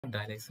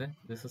Dialyzer.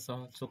 This is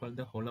also called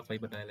the hollow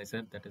fiber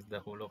dialyzer, that is the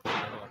hollow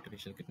fiber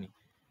artificial kidney.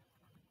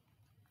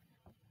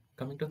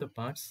 Coming to the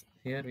parts,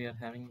 here we are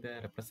having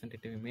the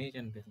representative image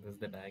and this is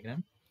the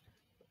diagram.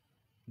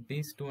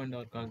 These two and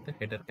are called the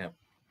header cap.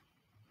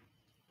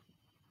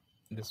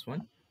 This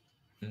one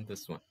and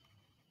this one.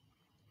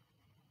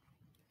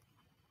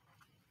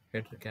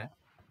 Header cap.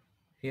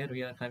 Here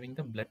we are having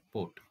the blood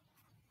port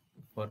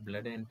for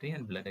blood entry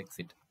and blood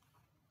exit.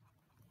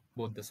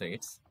 Both the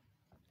sides.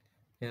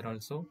 Here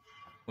also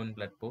one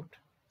blood port.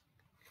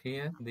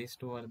 Here these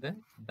two are the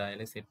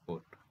dialysate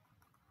port.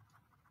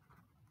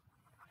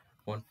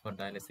 One for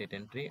dialysate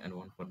entry and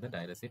one for the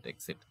dialysate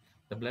exit.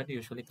 The blood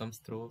usually comes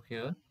through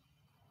here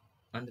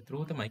and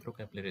through the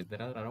microcapillaries.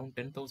 There are around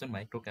 10,000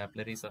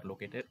 microcapillaries are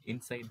located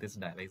inside this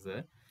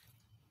dialyzer.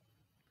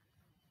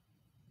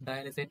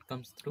 Dialysate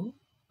comes through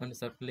and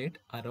circulate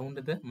around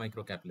the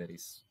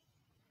microcapillaries.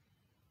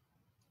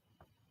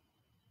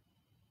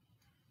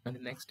 And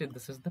next,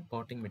 this is the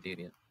potting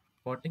material.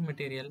 Potting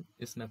material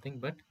is nothing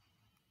but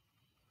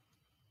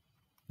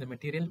the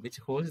material which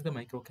holds the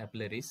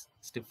microcapillaries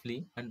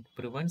stiffly and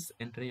prevents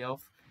entry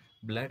of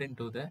blood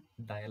into the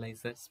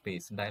dialyzer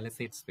space,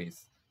 dialysate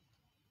space.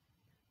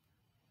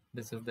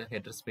 This is the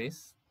header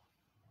space.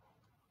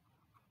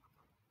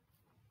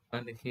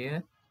 And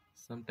here,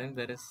 sometimes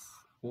there is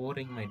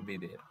O-ring might be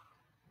there.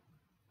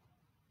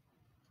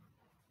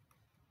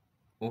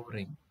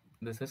 O-ring.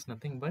 This is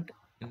nothing but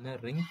in a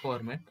ring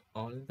format,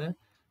 all the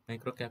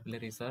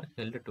microcapillaries are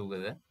held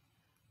together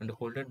and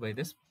holded by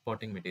this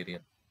potting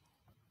material.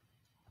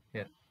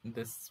 Here,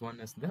 this one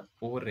is the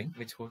O-ring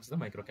which holds the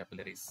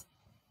microcapillaries.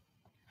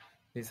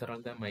 These are all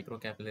the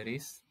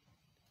microcapillaries.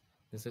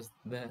 This is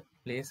the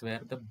place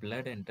where the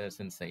blood enters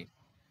inside.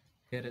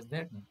 Here is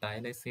the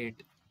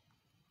dialysate,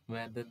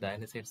 where the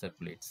dialysate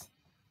circulates.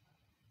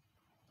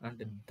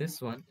 And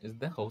this one is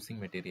the housing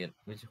material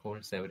which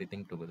holds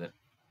everything together.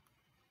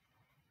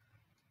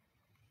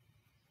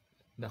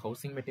 The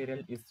housing material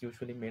is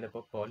usually made up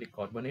of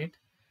polycarbonate,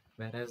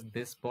 whereas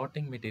this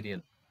potting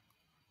material,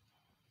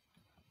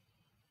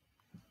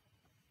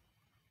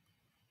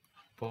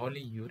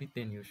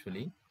 polyurethane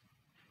usually,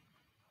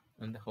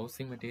 and the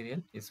housing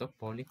material is of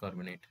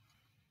polycarbonate.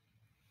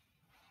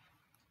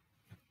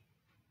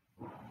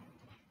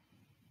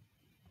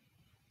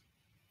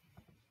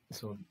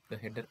 So the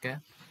header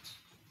cap,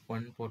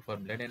 one port for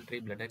blood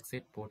entry, blood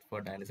exit, port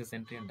for dialysis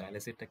entry and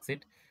dialysate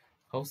exit,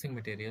 housing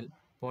material,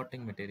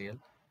 potting material,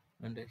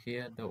 and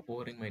here the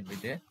O-ring might be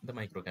there, the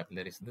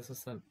microcapillaries.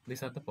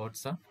 These are the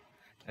parts of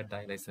a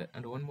dialyzer.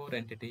 And one more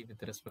entity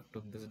with respect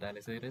to this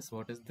dialyzer is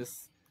what is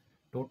this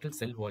total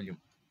cell volume.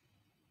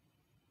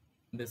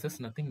 This is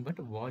nothing but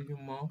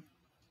volume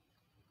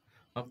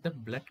of the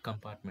blood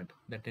compartment,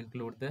 that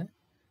include the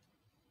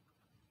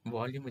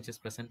volume which is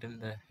present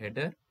in the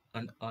header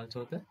and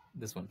also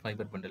this one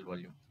fiber bundle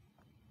volume.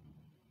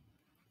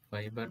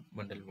 Fiber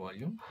bundle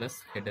volume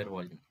plus header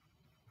volume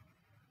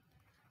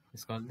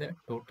is called the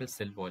total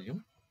cell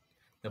volume.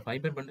 The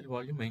fiber bundle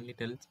volume mainly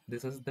tells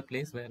this is the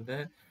place where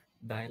the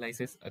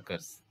dialysis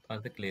occurs or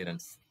the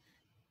clearance.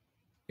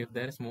 If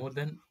there is more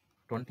than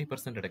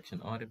 20%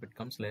 reduction or if it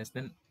comes less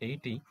than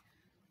 80,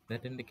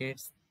 that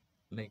indicates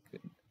like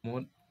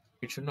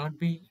it should not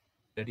be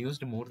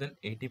reduced more than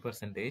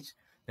 80%.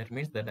 That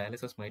means the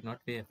dialysis might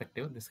not be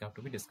effective. This have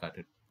to be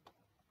discarded.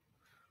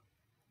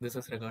 This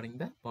is regarding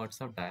the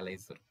parts of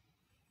dialyzer.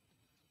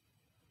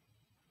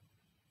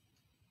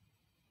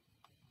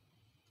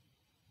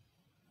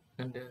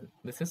 And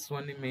this is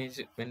one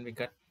image when we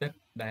cut the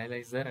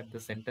dialyzer at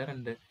the center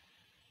and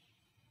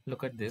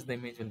look at this, the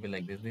image will be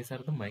like this. These are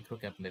the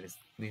microcapillaries.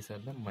 These are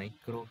the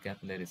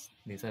microcapillaries.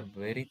 These are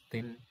very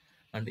thin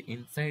and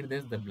inside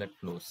this the blood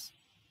flows.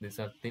 These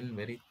are thin,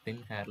 very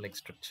thin hair-like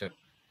structure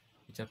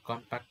which are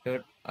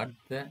compacted at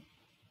the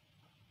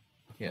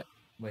here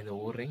by the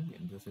O-ring,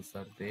 and this is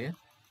are there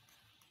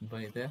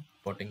by the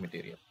potting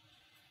material.